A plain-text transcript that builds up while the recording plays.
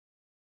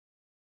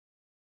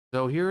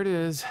So here it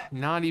is,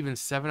 not even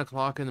 7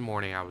 o'clock in the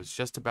morning. I was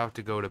just about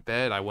to go to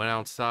bed. I went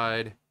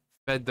outside,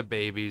 fed the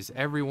babies.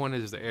 Everyone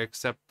is there,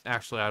 except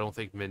actually, I don't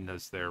think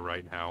Midna's there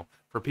right now.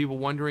 For people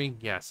wondering,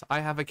 yes, I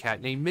have a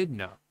cat named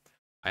Midna.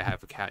 I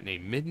have a cat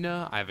named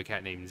Midna. I have a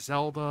cat named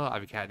Zelda. I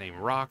have a cat named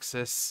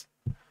Roxas.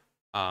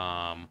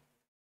 Um,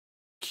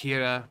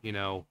 Kira,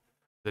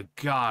 the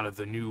god of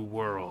the new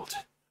world.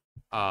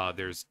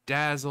 There's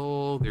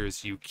Dazzle. There's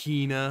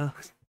Yukina.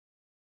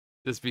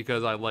 Just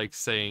because I like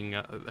saying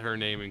her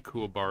name in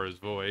Kuwabara's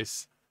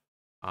voice.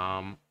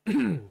 Um,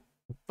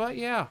 but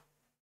yeah,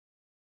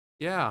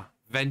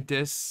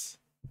 Ventus,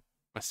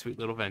 my sweet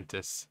little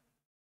Ventus,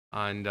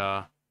 and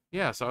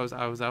yeah. So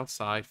I was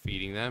outside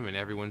feeding them, and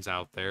everyone's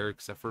out there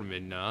except for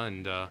Midna,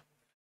 and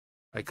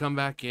I come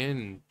back in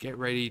and get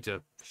ready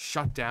to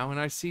shut down, and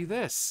I see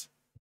this,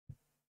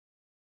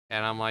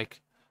 and I'm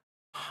like,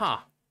 huh.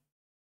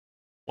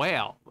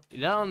 Well,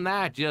 doesn't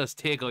that just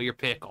tickle your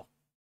pickle?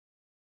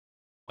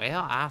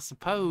 Well, I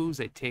suppose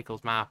it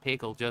tickles my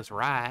pickle just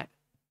right.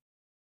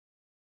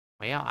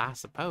 Well, I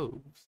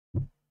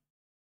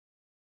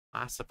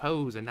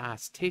suppose a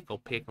nice tickle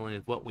pickling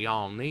is what we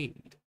all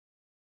need.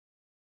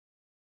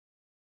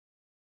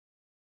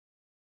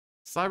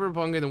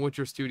 Cyberpunk and the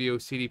Witcher Studio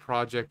CD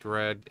Projekt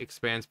Red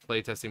expands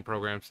playtesting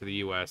programs to the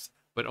US,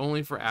 but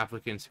only for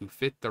applicants who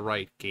fit the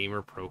right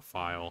gamer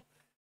profile.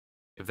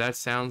 If that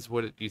sounds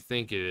what you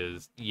think it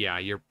is, yeah,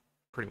 you're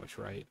pretty much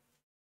right.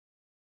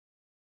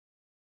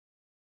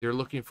 They're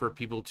looking for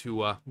people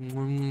to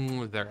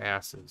their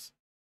asses.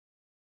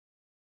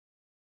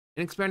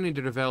 In expanding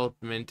their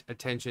development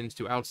attentions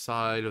to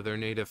outside of their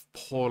native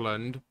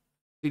Poland,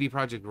 CD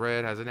Projekt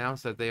Red has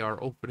announced that they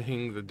are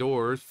opening the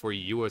doors for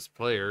US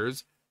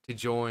players to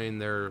join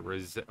their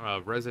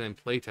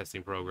resident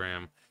playtesting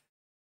program.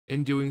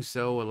 In doing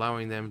so,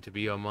 allowing them to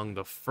be among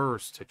the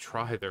first to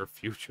try their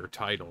future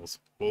titles.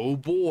 Oh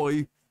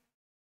boy!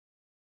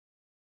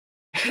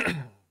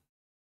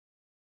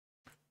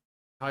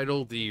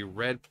 Titled the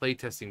Red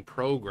Playtesting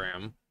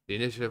Program, the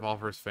initiative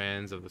offers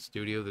fans of the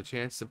studio the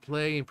chance to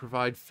play and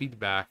provide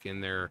feedback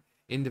in their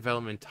in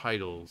development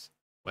titles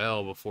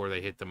well before they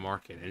hit the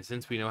market. And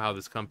since we know how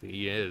this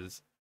company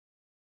is,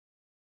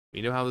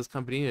 you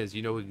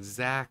know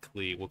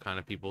exactly what kind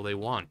of people they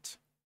want.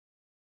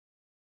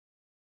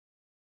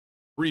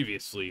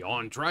 Previously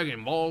on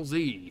Dragon Ball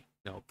Z.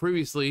 No,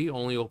 previously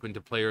only open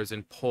to players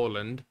in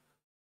Poland.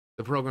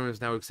 The program is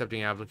now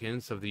accepting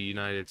applicants of the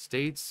United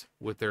States,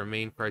 with their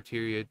main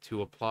criteria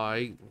to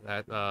apply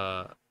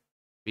that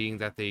being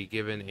that the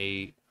given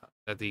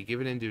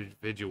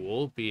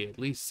individual be at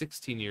least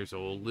 16 years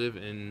old, live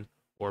in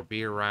or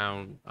be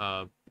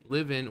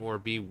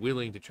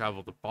willing to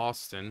travel to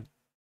Boston.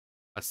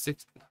 A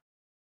six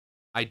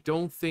I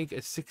don't think a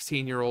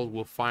 16-year-old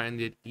will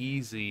find it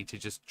easy to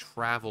just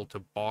travel to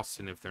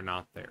Boston if they're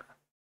not there.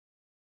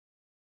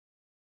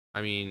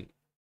 I mean,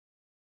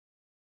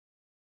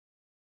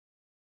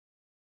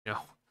 you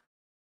know,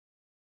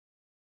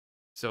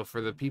 so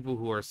for the people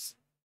who are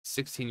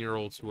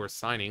 16-year-olds who are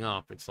signing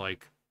up, it's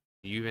like,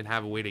 do you even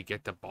have a way to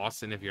get to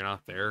Boston if you're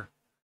not there?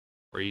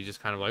 Or are you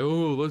just kind of like,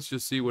 oh, let's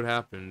just see what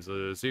happens,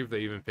 see if they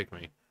even pick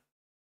me.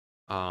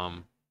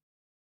 Um,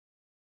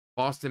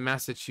 Boston,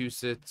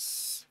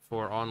 Massachusetts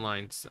for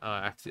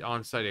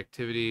on-site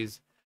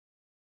activities.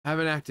 Have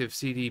an active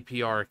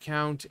CDPR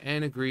account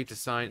and agree to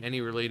sign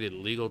any related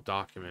legal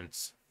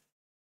documents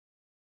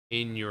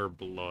in your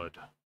blood.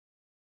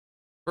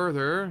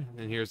 Further,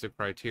 and here's the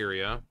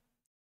criteria.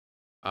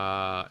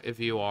 If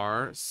you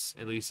are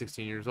at least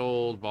 16 years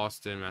old,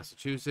 Boston,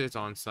 Massachusetts,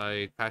 on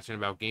site, passionate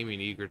about gaming,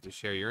 eager to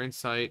share your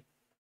insight,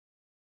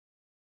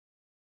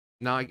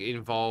 not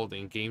involved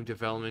in game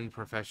development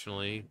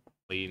professionally.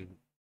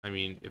 I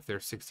mean, if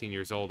they're 16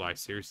 years old, I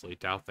seriously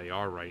doubt they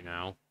are right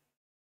now.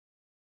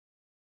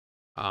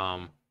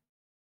 Um,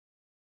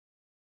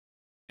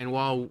 and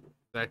while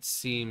that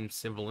seems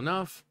simple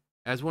enough,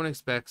 as one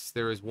expects,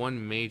 there is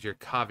one major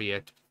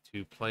caveat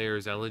to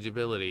players'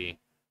 eligibility,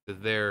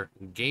 that their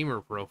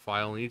gamer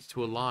profile needs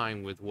to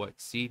align with what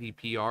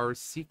CDPR is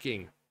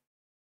seeking.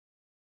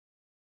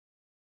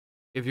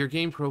 If your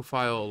game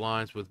profile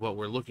aligns with what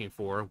we're looking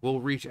for, we'll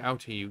reach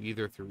out to you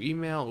either through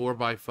email or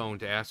by phone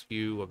to ask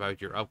you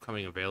about your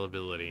upcoming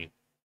availability.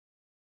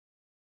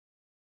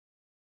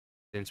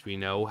 Since we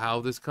know how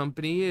this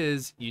company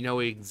is, you know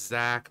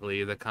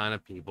exactly the kind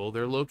of people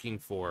they're looking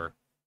for.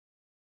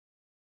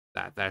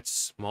 That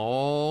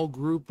small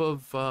group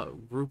of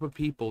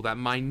people, that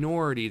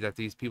minority that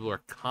these people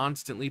are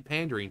constantly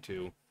pandering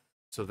to,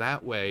 so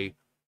that way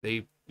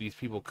these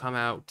people come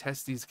out,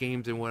 test these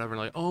games and whatever,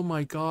 like, oh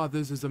my god,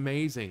 this is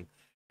amazing,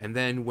 and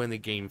then when the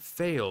game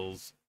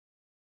fails,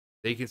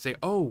 they can say,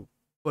 oh,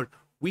 but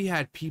we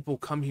had people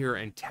come here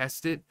and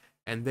test it,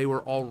 and they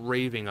were all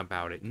raving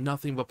about it,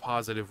 nothing but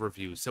positive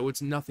reviews. So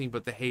it's nothing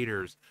but the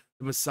haters,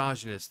 the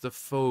misogynists, the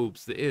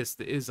phobes, the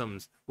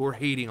isms who are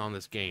hating on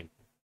this game.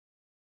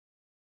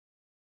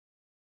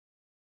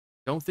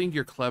 Don't think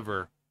you're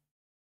clever,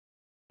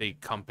 big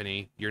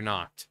company. You're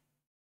not.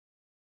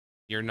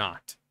 You're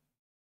not.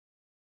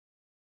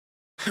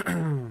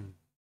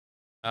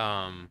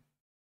 Um,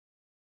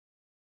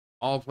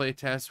 all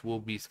playtests will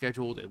be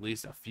scheduled at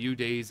least a few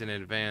days in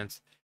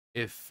advance.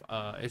 If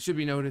it should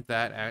be noted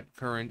that at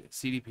current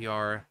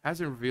CDPR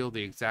hasn't revealed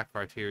the exact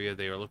criteria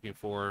they are looking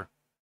for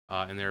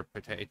in their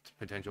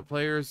potential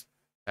players.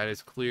 That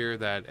is clear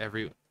that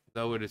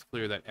though it is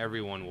clear that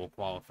everyone will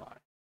qualify.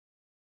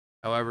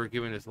 However,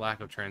 given its lack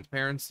of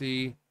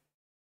transparency,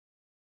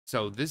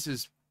 so this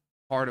is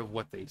part of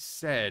what they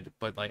said,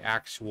 but like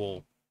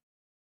actual.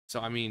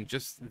 So I mean,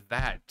 just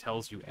that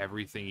tells you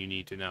everything you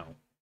need to know.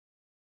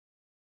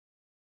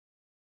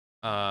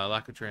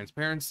 Lack of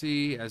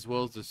transparency, as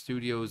well as the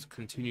studio's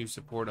continued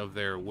support of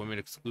their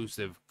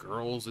women-exclusive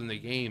Girls in the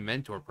Game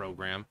mentor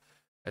program,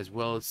 as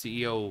well as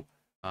CEO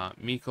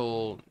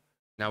Miko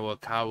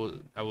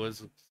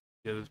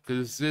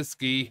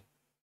Nawakowiski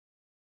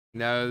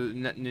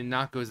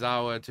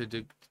Nakazawa to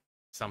do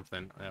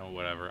something.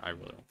 Whatever. I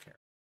really don't care.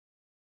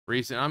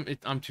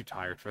 I'm too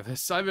tired for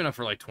this. I've been up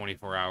for like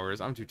 24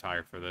 hours. I'm too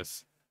tired for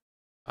this.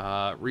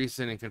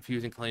 Recent and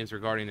confusing claims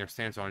regarding their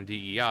stance on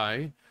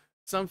DEI.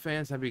 Some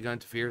fans have begun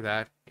to fear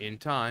that, in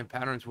time,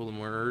 patterns will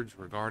emerge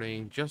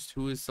regarding just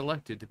who is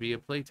selected to be a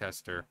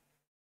playtester.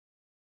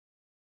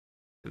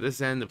 To this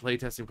end, the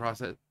playtesting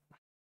process,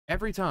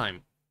 every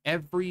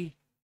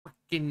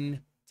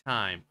freaking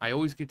time, I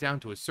always get down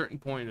to a certain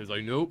point and it's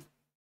like, nope.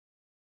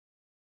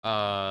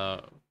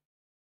 The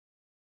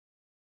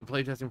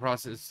playtesting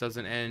process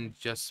doesn't end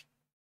just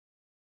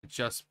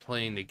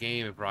playing the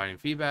game and providing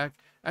feedback,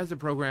 as the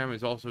program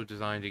is also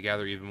designed to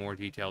gather even more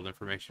detailed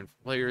information from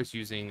players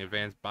using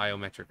advanced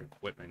biometric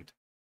equipment.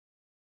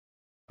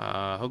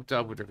 Hooked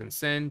up with their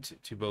consent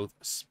to both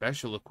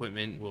special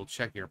equipment will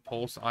check your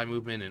pulse, eye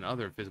movement, and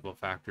other physical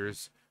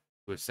factors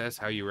to assess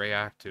how you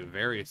react to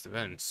various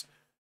events.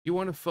 You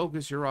want to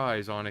focus your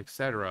eyes on,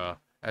 etc.,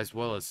 as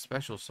well as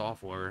special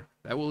software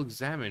that will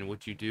examine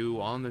what you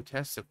do on the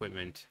test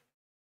equipment,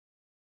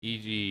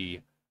 e.g.,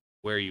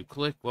 where you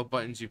click, what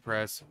buttons you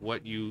press,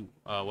 what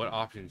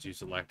options you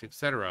select,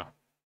 etc.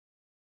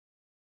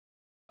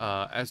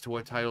 As to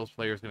what titles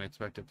players can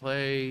expect to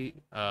play,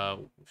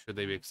 should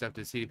they be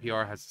accepted,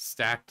 CDPR has a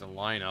stacked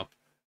lineup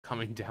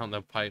coming down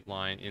the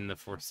pipeline in the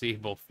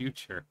foreseeable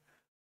future.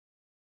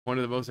 One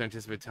of the most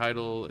anticipated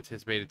titles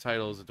is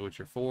The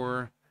Witcher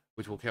 4,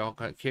 which will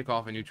kick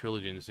off a new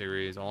trilogy in the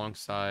series,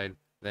 alongside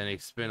then a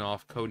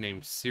spin-off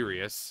codenamed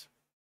Sirius,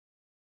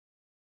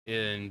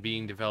 in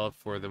being developed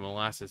for the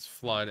Molasses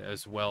Flood,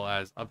 as well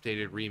as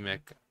updated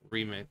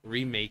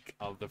remake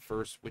of the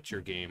first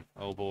Witcher game.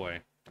 Oh boy,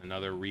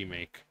 another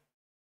remake.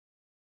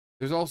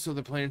 There's also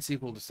the planned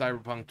sequel to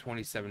Cyberpunk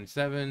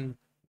 2077,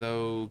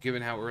 though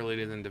given how early it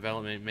is in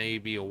development, it may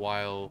be a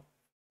while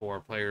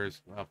for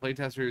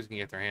playtesters can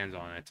get their hands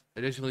on it.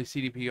 Additionally,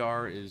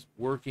 CDPR is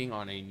working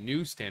on a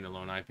new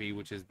standalone IP,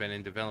 which has been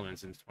in development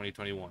since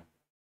 2021.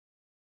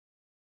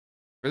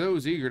 For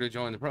those eager to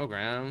join the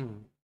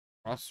program,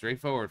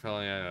 straightforward, blah,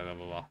 blah,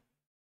 blah, blah.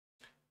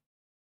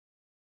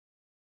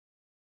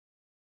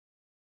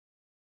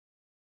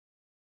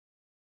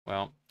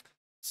 Well,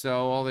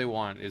 so all they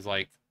want is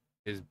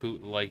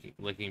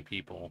licking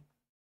people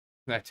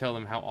that tell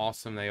them how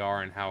awesome they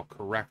are and how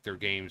correct their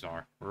games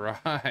are.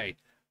 Right.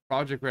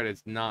 Projekt Red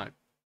is not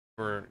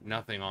for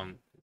nothing on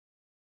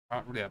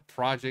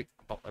Projekt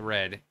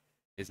Red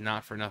is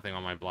not for nothing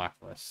on my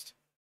blacklist.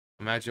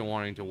 Imagine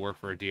wanting to work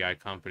for a DI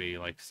company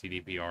like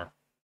CDPR.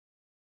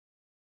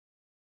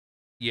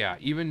 Yeah,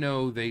 even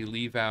though they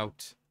leave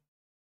out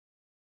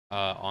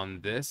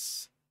on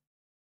this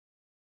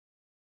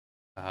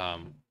the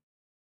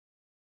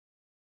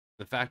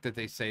fact that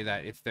they say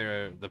that if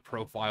the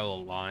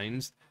profile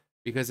aligns,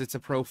 because it's a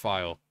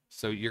profile,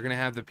 so you're gonna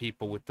have the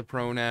people with the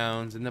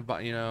pronouns and the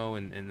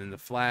and then the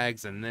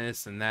flags and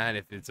this and that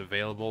if it's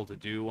available to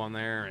do on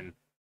there, and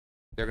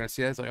they're gonna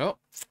see that it's like, oh,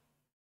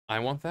 I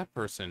want that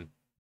person.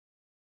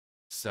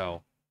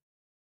 So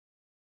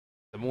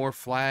the more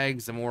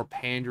flags, the more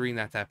pandering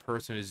that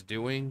person is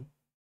doing,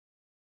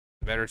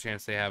 the better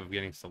chance they have of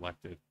getting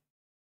selected.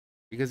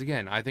 Because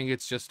again, I think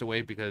it's just a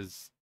way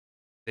because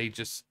they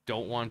just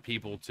don't want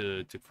people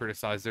to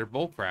criticize their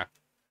bullcrap.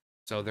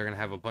 So they're gonna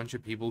have a bunch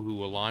of people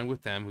who align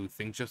with them, who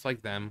think just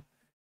like them.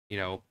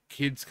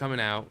 Kids coming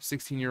out,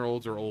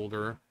 16-year-olds or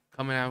older,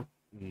 coming out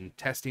and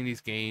testing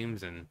these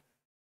games, and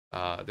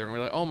they're gonna be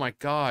like, "Oh my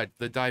God,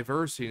 the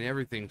diversity and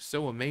everything's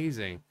so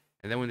amazing."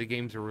 And then when the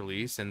games are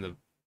released and the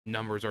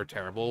numbers are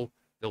terrible,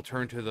 they'll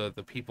turn to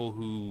the people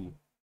who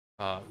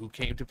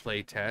came to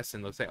play test,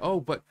 and they'll say,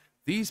 "Oh, but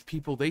these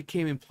people, they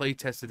came and play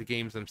tested the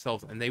games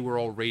themselves, and they were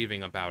all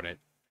raving about it.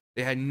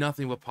 They had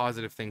nothing but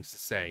positive things to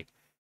say."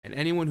 And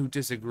anyone who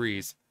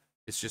disagrees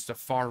is just a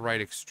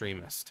far-right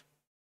extremist.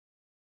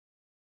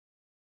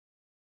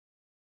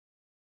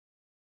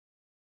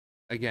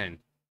 Again,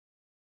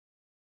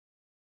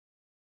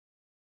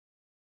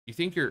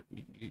 you're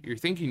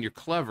thinking you're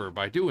clever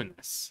by doing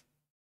this,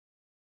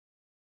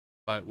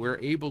 but we're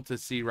able to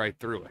see right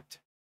through it.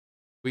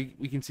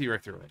 We can see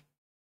right through it.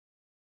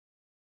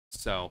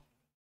 So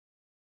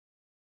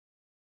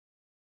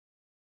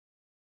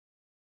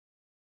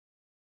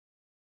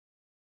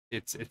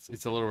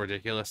it's a little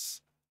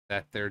ridiculous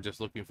that they're just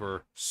looking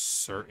for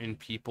certain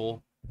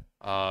people.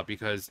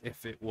 Because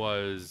if it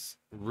was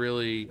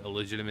really a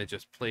legitimate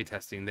just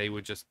playtesting, they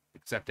would just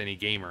accept any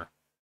gamer.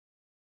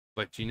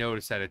 But you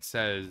notice that it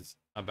says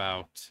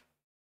about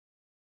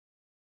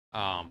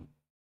um,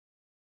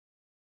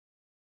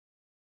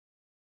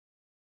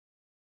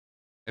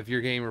 if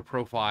your gamer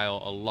profile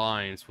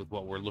aligns with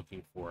what we're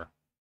looking for.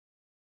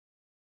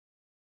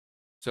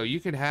 So you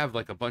could have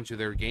like a bunch of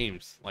their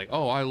games, like,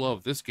 oh, I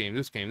love this game,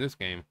 this game, this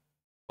game.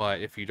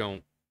 But if you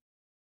don't,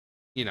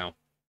 you know,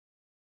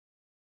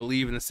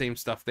 believe in the same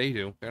stuff they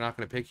do, they're not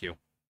going to pick you.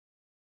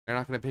 They're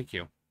not going to pick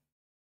you.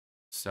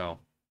 So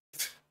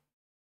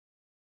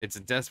it's a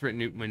desperate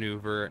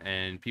maneuver,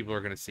 and people are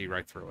going to see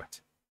right through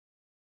it.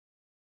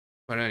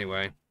 But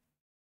anyway,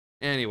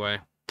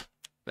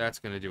 that's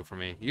going to do it for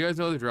me. You guys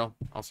know the drill.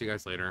 I'll see you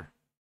guys later.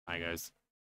 Bye, guys.